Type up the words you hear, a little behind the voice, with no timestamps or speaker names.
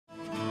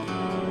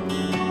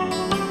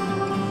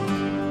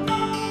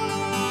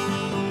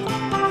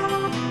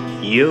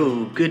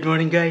Yo, good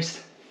morning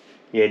guys.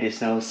 Yeah, it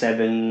is now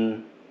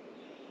 7:15.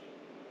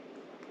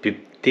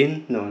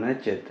 No,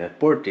 not yet.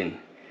 14.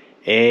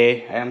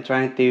 I am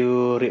trying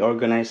to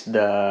reorganize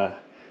the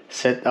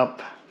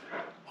setup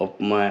of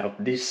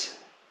this.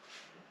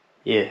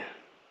 Yeah.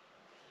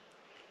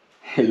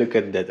 Look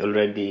at that,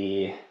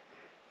 already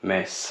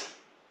mess.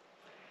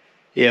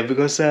 Yeah,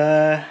 because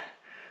I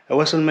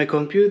was on my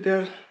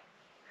computer.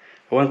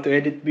 I want to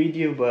edit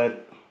video,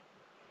 but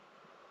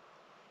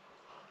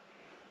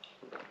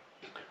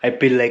I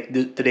feel like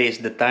today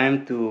is the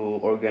time to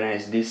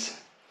organize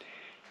this,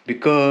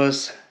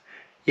 because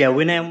yeah,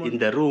 when I'm in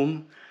the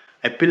room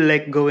I feel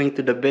like going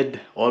to the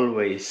bed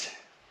always.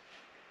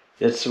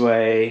 That's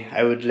why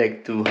I would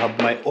like to have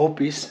my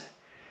office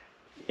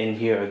in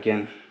here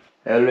again.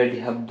 I already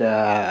have the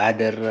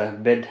other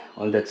bed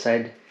on that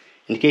side.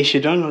 In case you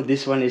don't know,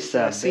 this one is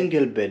a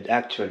single bed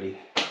actually,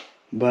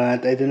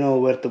 but I don't know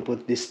where to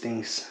put these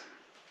things.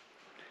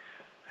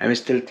 I'm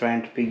still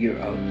trying to figure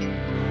out.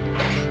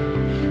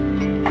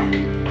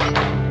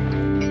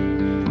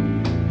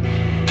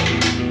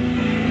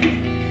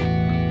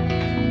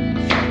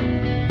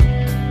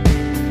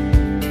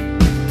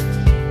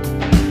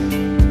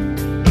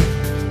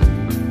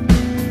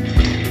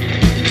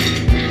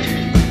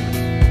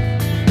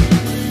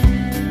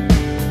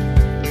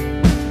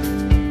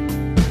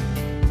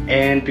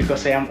 And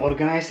because I am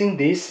organizing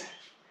this,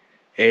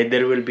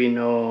 there will be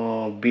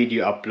no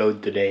video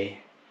upload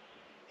today.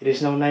 It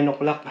is now 9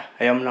 o'clock.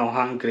 I am now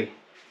hungry.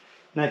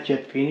 Not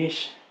yet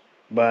finished,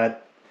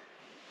 but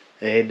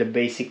the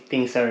basic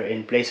things are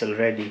in place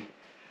already.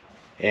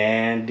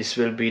 And this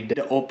will be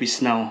the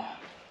office now,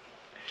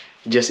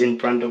 just in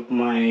front of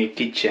my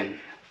kitchen.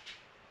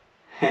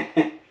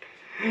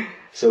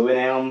 So when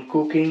I am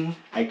cooking,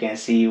 I can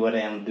see what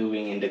I am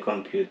doing in the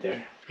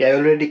computer. Yeah, I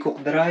already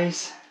cooked the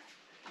rice.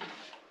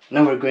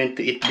 Now we're going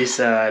to eat this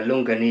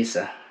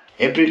longanisa.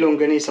 Every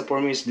longanisa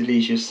for me is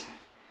delicious.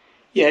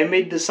 Yeah, I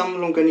made some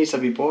longanisa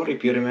before,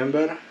 if you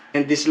remember.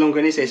 And this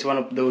longanisa is one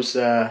of those,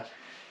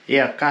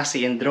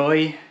 Cassie and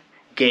Roy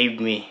gave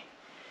me.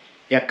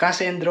 Yeah,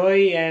 Cassie and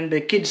Roy and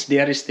the kids, they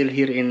are still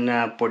here in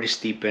Port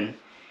Stephen,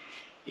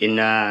 in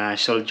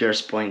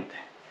Soldier's Point.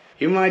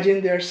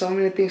 Imagine, there are so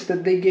many things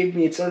that they gave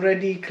me. It's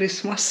already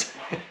Christmas.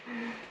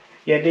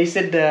 Yeah, they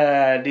said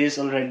this is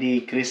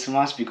already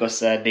Christmas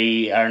because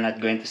they are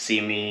not going to see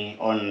me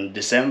on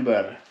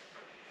December.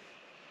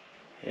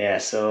 Yeah,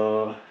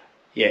 so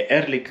yeah,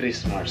 early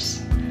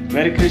Christmas.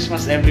 Merry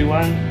Christmas,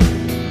 everyone.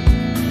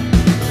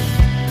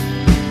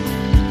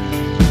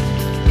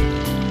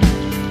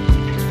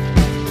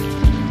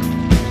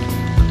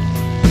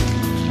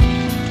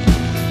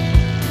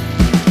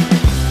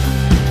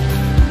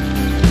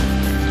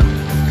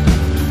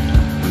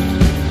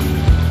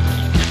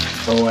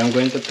 So I'm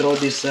going to throw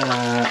this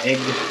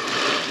egg.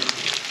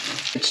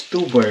 It's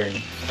too burn.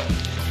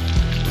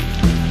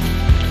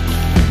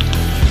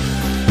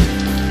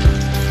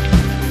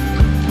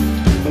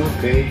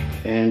 Okay,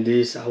 and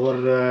this is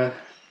our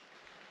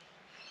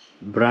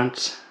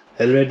branch.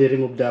 I already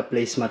removed the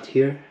placemat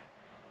here.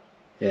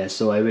 Yeah,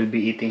 so I will be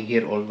eating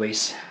here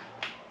always.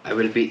 I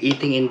will be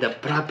eating in the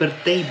proper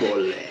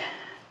table,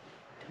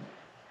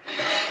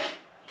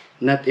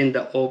 not in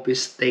the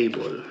office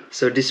table.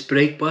 So this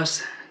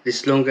breakfast,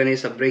 this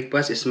longanisa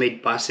breakfast, is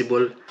made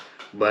possible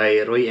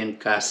by Roy and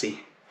Cassie.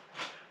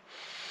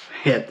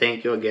 Yeah,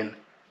 thank you again.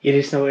 It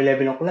is now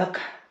 11 o'clock.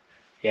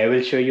 Yeah, I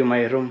will show you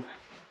my room.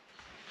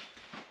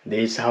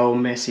 This is how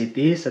messy it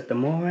is at the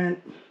moment.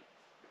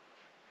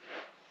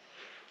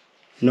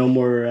 No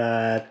more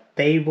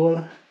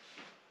table.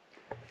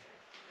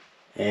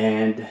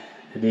 And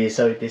this is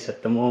how it is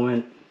at the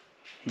moment.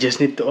 Just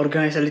need to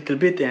organize a little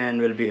bit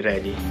and we'll be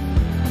ready.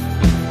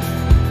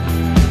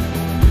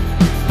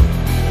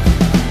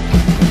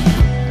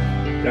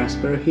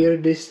 Transfer here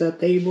this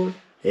table,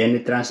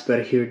 and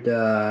transfer here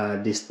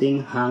this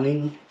thing,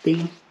 hanging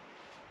thing.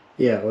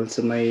 Yeah,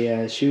 also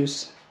my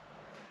shoes.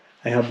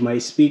 I have my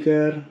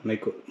speaker, my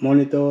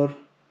monitor,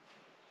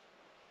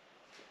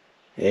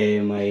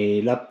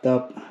 my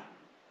laptop.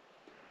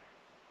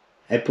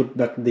 I put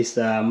back this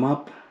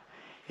map,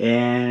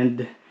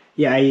 and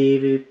yeah,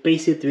 I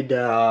paste it with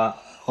the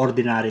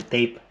ordinary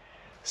tape,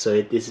 so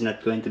it is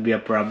not going to be a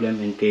problem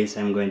in case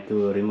I'm going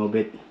to remove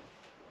it.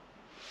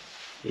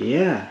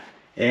 Yeah,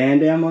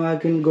 and I'm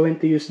again going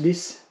to use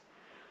this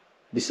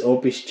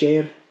office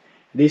chair.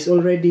 This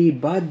already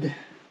bad.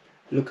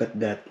 Look at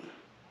that.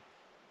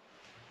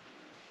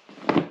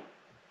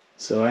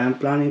 So I am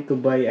planning to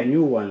buy a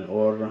new one,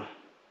 or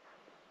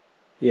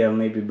yeah,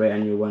 maybe buy a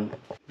new one,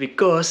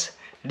 because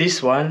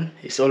this one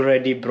is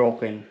already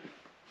broken.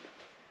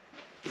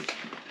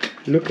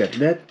 Look at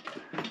that.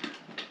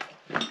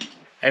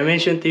 I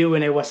mentioned to you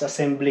when I was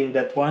assembling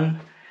that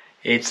one,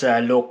 it's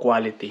low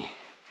quality,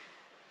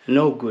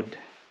 no good.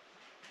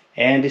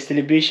 And this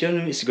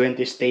television is going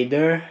to stay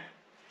there.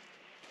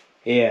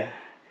 Yeah,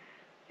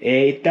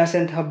 it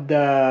doesn't have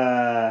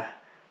the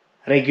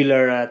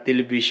regular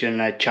television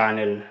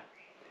channel.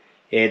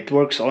 It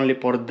works only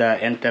for the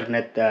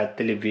internet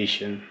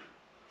television.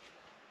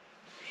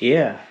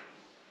 Yeah,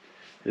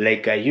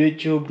 like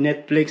YouTube,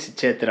 Netflix,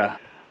 etc.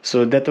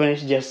 So that one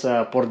is just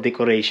for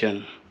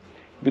decoration.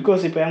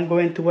 Because if I'm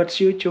going to watch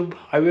YouTube,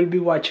 I will be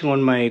watching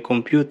on my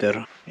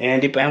computer.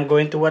 And if I'm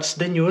going to watch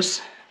the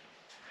news,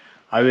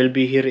 I will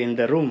be here in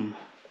the room.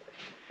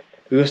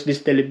 Because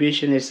this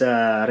television is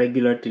a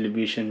regular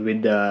television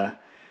with the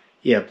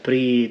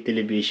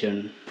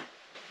pre-television.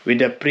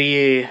 With a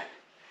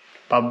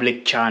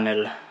pre-public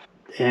channel.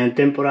 And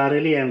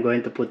temporarily, I'm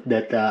going to put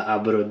that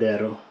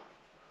abrodero.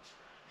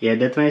 Yeah,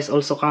 that one is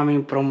also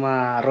coming from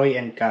Roy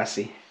and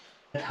Cassie.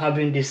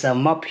 Having this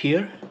map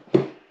here,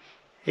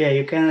 yeah,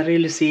 you can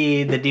really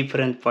see the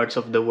different parts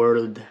of the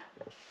world.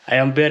 I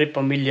am very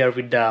familiar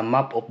with the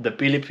map of the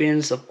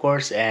Philippines, of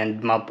course,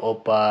 and map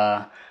of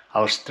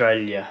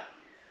Australia.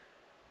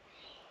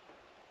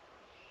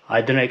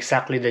 I don't know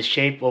exactly the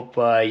shape of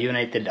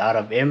United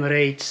Arab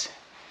Emirates,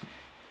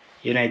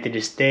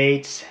 United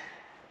States,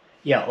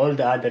 yeah, all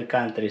the other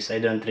countries, I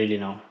don't really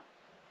know.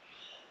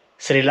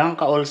 Sri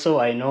Lanka also,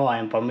 I know,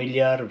 I'm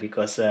familiar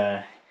because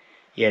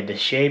yeah, the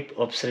shape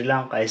of Sri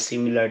Lanka is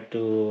similar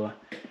to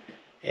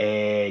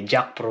a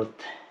jackfruit.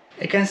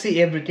 I can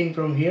see everything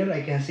from here.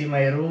 I can see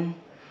my room.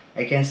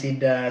 I can see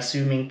the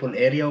swimming pool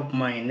area of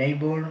my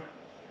neighbor.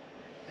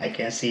 I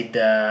can see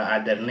the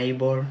other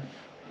neighbor.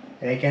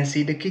 And I can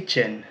see the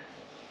kitchen.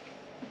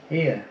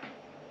 Here.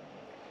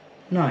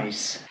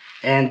 Nice.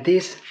 And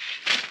this,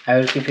 I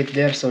will keep it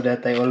there so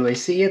that I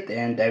always see it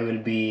and I will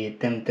be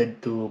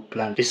tempted to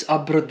plant this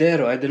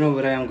abrodero. I don't know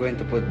where I am going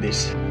to put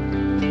this.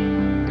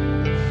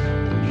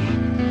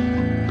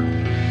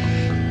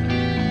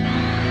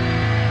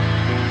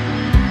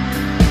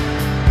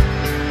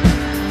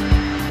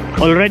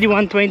 Already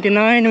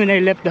 1:29 when I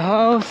left the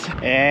house,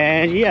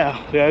 and yeah,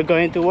 we are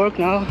going to work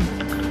now.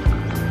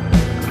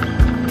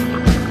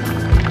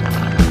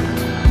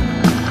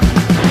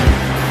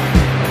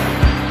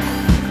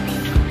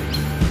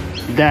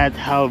 That's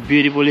how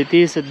beautiful it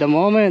is at the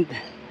moment.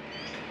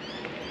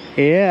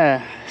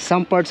 Yeah,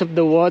 some parts of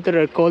the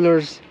water are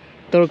colors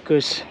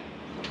turquoise.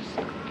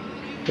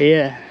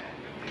 Yeah,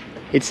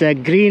 it's a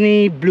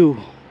greeny blue,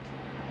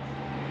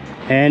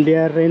 and they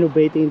are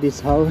renovating this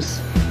house.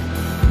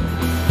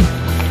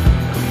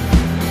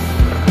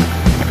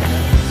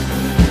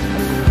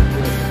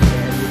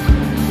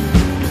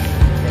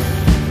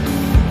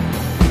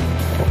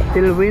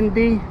 Still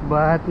windy,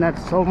 but not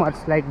so much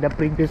like the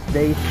previous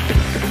days.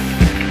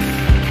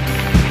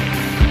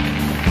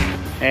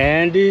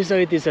 And this is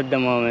how it is at the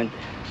moment.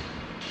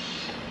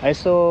 I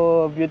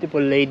saw a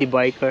beautiful lady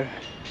biker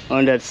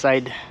on that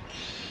side,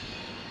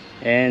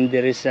 and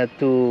there is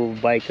two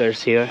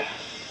bikers here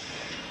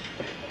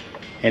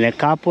and a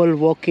couple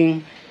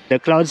walking. The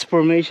clouds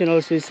formation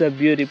also is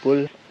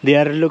beautiful. They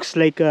are looks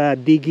like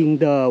digging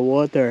the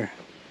water.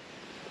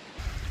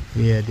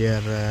 Yeah, they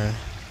are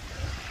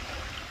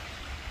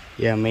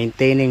yeah,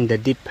 maintaining the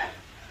dip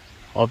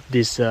of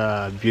this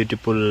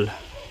beautiful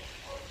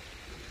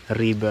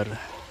river.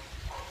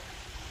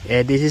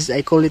 Yeah, this is,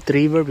 I call it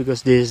river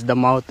because this is the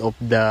mouth of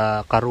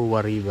the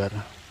Karua River.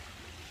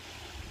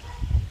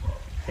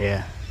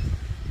 Yeah.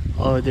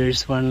 Oh,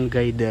 there's one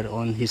guy there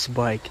on his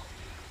bike,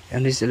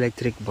 on his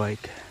electric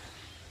bike.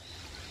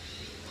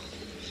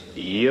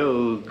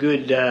 Yo,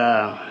 good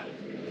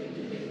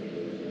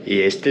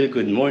yeah, still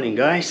good morning,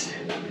 guys.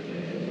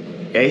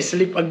 I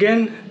sleep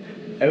again.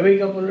 I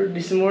wake up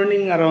this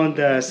morning around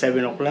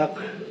 7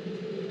 o'clock,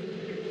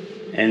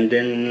 and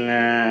then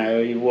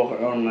I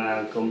work on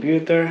my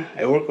computer.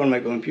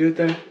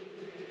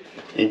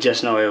 And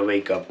just now I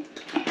wake up,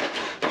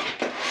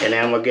 and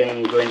I'm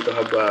again going to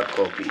have a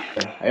coffee.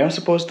 I am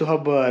supposed to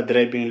have a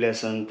driving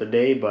lesson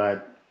today,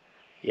 but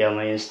yeah,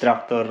 my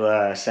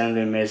instructor sent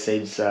me a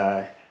message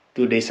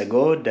 2 days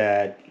ago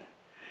that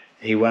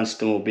he wants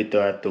to move it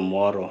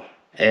tomorrow,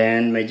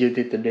 and my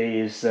duty today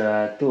is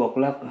 2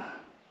 o'clock.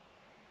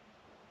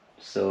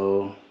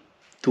 So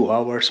 2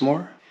 hours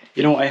more.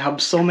 You know, I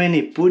have so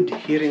many food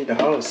here in the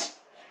house.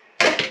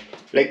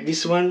 Like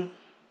this one,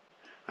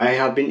 I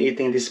have been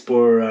eating this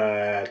for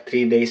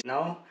 3 days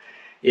now.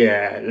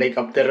 Yeah,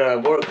 like after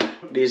work,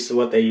 this is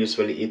what I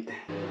usually eat.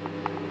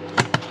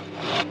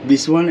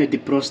 This one I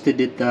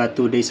defrosted it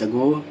 2 days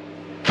ago,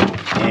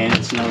 and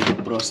it's now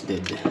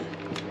defrosted.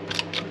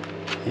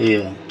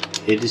 Yeah,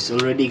 it is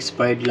already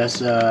expired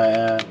last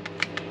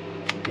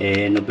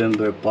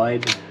November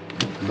 5,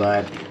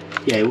 but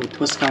yeah, it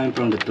was coming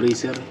from the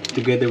freezer.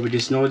 Together with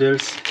these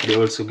noodles, they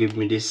also give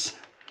me this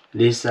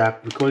we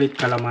call it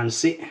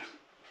calamansi.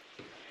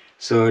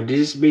 So this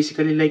is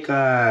basically like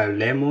a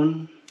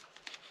lemon,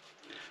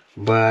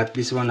 but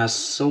this one has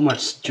so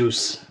much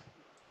juice.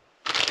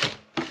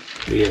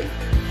 Yeah.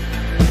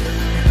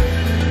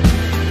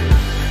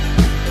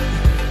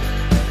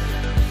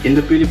 In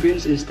the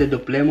Philippines, instead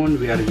of lemon,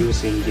 we are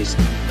using this.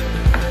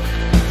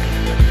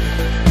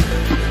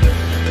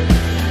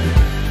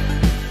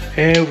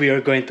 And we are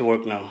going to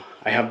work now.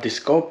 I have this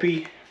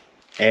coffee,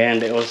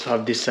 and I also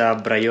have this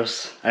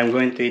brayos. I'm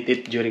going to eat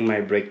it during my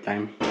break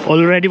time.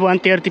 Already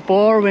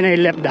 1:34 when I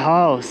left the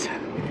house,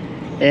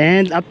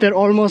 and after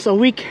almost a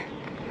week,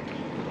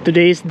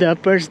 Today is the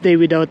first day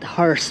without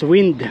harsh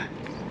wind.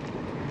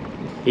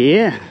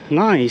 Yeah,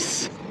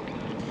 nice.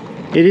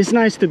 It is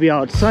nice to be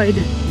outside.